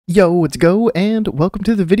Yo, let's go and welcome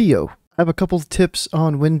to the video. I have a couple of tips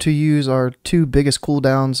on when to use our two biggest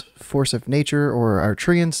cooldowns, Force of Nature or our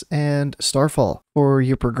Treants and Starfall for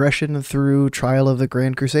your progression through Trial of the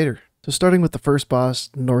Grand Crusader. So starting with the first boss,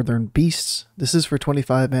 Northern Beasts. This is for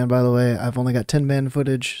 25 man, by the way. I've only got 10 man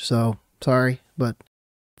footage, so sorry. But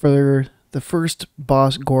for the first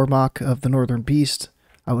boss, Gormok of the Northern Beast,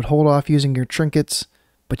 I would hold off using your trinkets,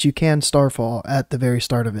 but you can Starfall at the very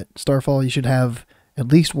start of it. Starfall you should have at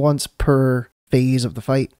least once per phase of the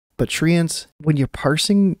fight. But Treants, when you're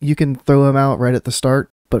parsing, you can throw them out right at the start.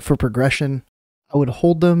 But for progression, I would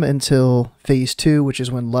hold them until phase 2, which is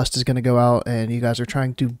when Lust is going to go out and you guys are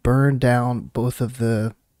trying to burn down both of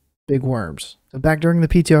the big worms. So back during the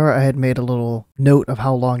PTR, I had made a little note of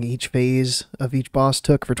how long each phase of each boss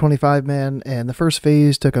took for 25 man, and the first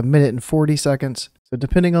phase took 1 minute and 40 seconds. So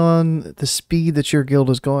depending on the speed that your guild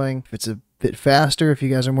is going, if it's a bit faster, if you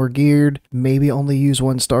guys are more geared, maybe only use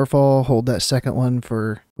one Starfall, hold that second one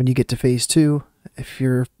for when you get to phase 2. If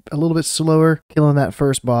you're a little bit slower killing that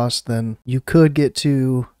first boss, then you could get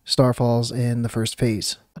 2 Starfalls in the first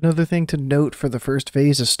phase. Another thing to note for the first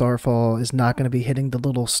phase is Starfall is not going to be hitting the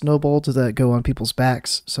little snowballs that go on people's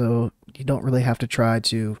backs, so you don't really have to try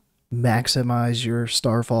to maximize your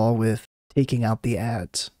Starfall with taking out the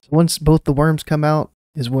ads. Once both the worms come out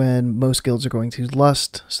is when most guilds are going to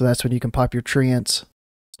Lust, so that's when you can pop your Treants.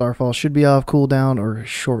 Starfall should be off cooldown or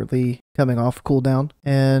shortly coming off cooldown,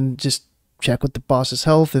 and just check with the boss's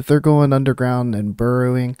health. If they're going underground and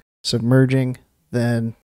burrowing, submerging,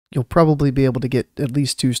 then you'll probably be able to get at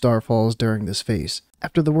least 2 Starfalls during this phase.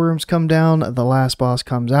 After the worms come down, the last boss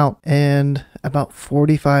comes out, and about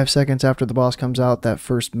 45 seconds after the boss comes out, that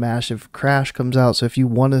first massive crash comes out. So if you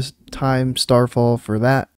want to time Starfall for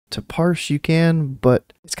that to parse, you can,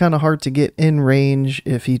 but it's kind of hard to get in range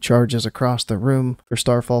if he charges across the room for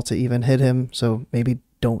Starfall to even hit him, so maybe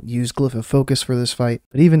don't use Glyph of Focus for this fight.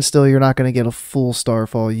 But even still, you're not going to get a full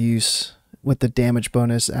Starfall use with the damage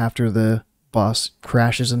bonus after the boss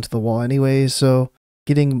crashes into the wall anyways, so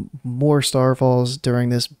getting more Starfalls during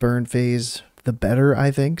this burn phase, the better,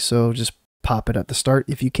 I think. So just pop it at the start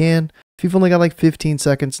if you can. If you've only got like 15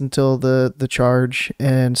 seconds until the charge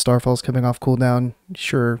and Starfall's coming off cooldown,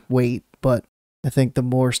 sure, wait, but I think the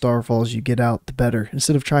more Starfalls you get out, the better,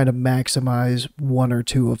 instead of trying to maximize 1 or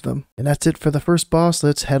 2 of them. And that's it for the first boss.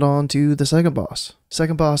 Let's head on to the second boss.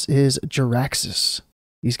 Second boss is Jaraxxus.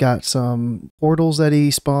 He's got some portals that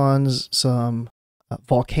he spawns, some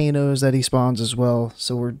volcanoes that he spawns as well.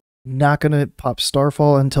 So we're not going to pop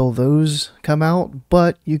Starfall until those come out,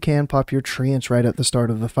 but you can pop your Treants right at the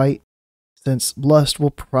start of the fight, since Lust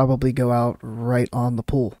will probably go out right on the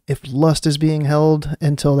pool. If Lust is being held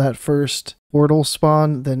until that first portal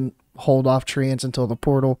spawn, then hold off Treants until the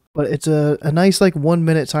portal. But it's a nice like 1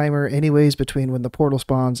 minute timer anyways between when the portal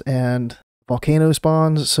spawns and volcano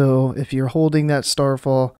spawns, so if you're holding that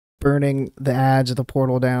Starfall, burning the ads of the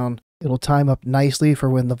portal down, it'll time up nicely for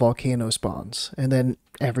when the volcano spawns. And then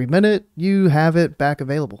every minute, you have it back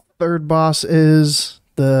available. Third boss is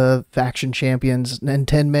the faction champions. In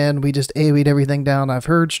 10 man, we just AoE'd everything down. I've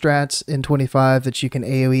heard strats in 25 that you can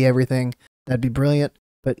AoE everything. That'd be brilliant.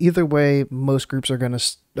 But either way, most groups are going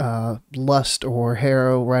to Lust or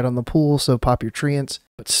Harrow right on the pool, so pop your Treants.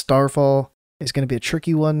 But Starfall is going to be a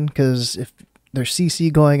tricky one, because if there's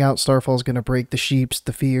CC going out, Starfall is going to break the sheeps,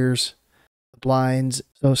 the fears, the blinds.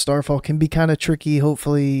 So Starfall can be kind of tricky.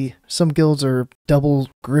 Hopefully some guilds are double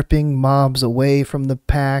gripping mobs away from the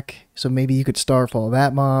pack, so maybe you could Starfall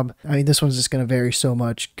that mob. I mean, this one's just going to vary so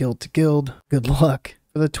much guild to guild. Good luck.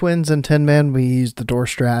 For the twins and 10 man, we used the door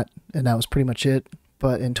strat, and that was pretty much it.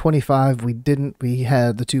 But in 25, we didn't. We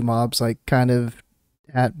had the 2 mobs like kind of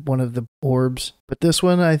at one of the orbs. But this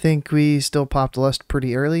one, I think we still popped Lust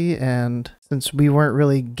pretty early, and since we weren't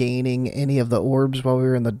really gaining any of the orbs while we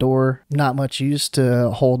were in the door, not much use to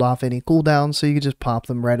hold off any cooldowns, so you could just pop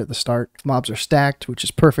them right at the start. Mobs are stacked, which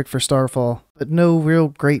is perfect for Starfall, but no real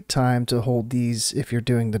great time to hold these if you're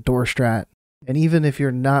doing the door strat. And even if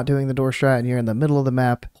you're not doing the door strat and you're in the middle of the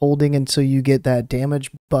map, holding until you get that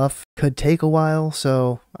damage buff could take a while,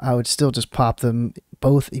 so I would still just pop them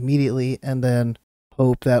both immediately, and then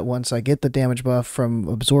hope that once I get the damage buff from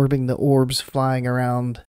absorbing the orbs flying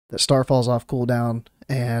around, that Starfall's off cooldown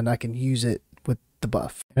and I can use it with the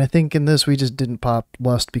buff. And I think in this we just didn't pop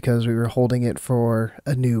Lust because we were holding it for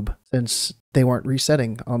Anub, since they weren't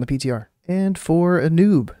resetting on the PTR. And for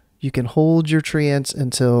Anub, you can hold your Treants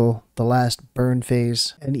until the last burn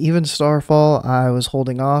phase. And even Starfall, I was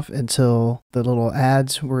holding off until the little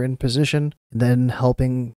ads were in position, and then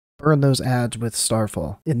helping burn those ads with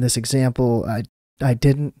Starfall. In this example, I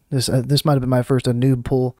didn't. This might have been my first Anub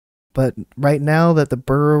pull, But right now that the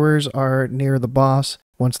burrowers are near the boss,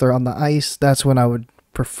 once they're on the ice, that's when I would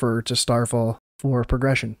prefer to Starfall for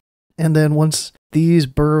progression. And then once these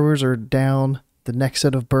burrowers are down, the next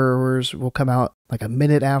set of burrowers will come out like a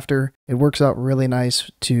minute after. It works out really nice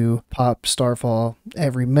to pop Starfall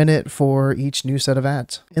every minute for each new set of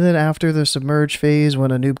ads. And then after the submerge phase,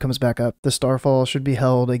 when Anub comes back up, the Starfall should be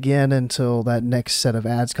held again until that next set of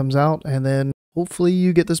ads comes out, and then hopefully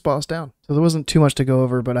you get this boss down. So there wasn't too much to go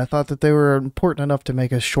over, but I thought that they were important enough to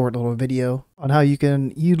make a short little video on how you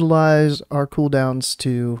can utilize our cooldowns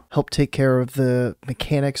to help take care of the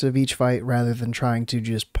mechanics of each fight rather than trying to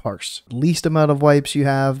just parse. The least amount of wipes you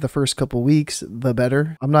have the first couple weeks, the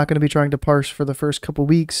better. I'm not going to be trying to parse for the first couple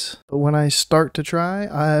weeks, but when I start to try,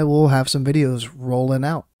 I will have some videos rolling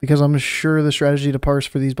out because I'm sure the strategy to parse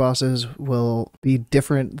for these bosses will be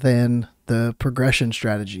different than the progression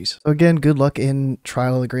strategies. So again, good luck in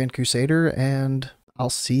Trial of the Grand Crusader, and I'll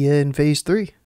see you in Phase 3.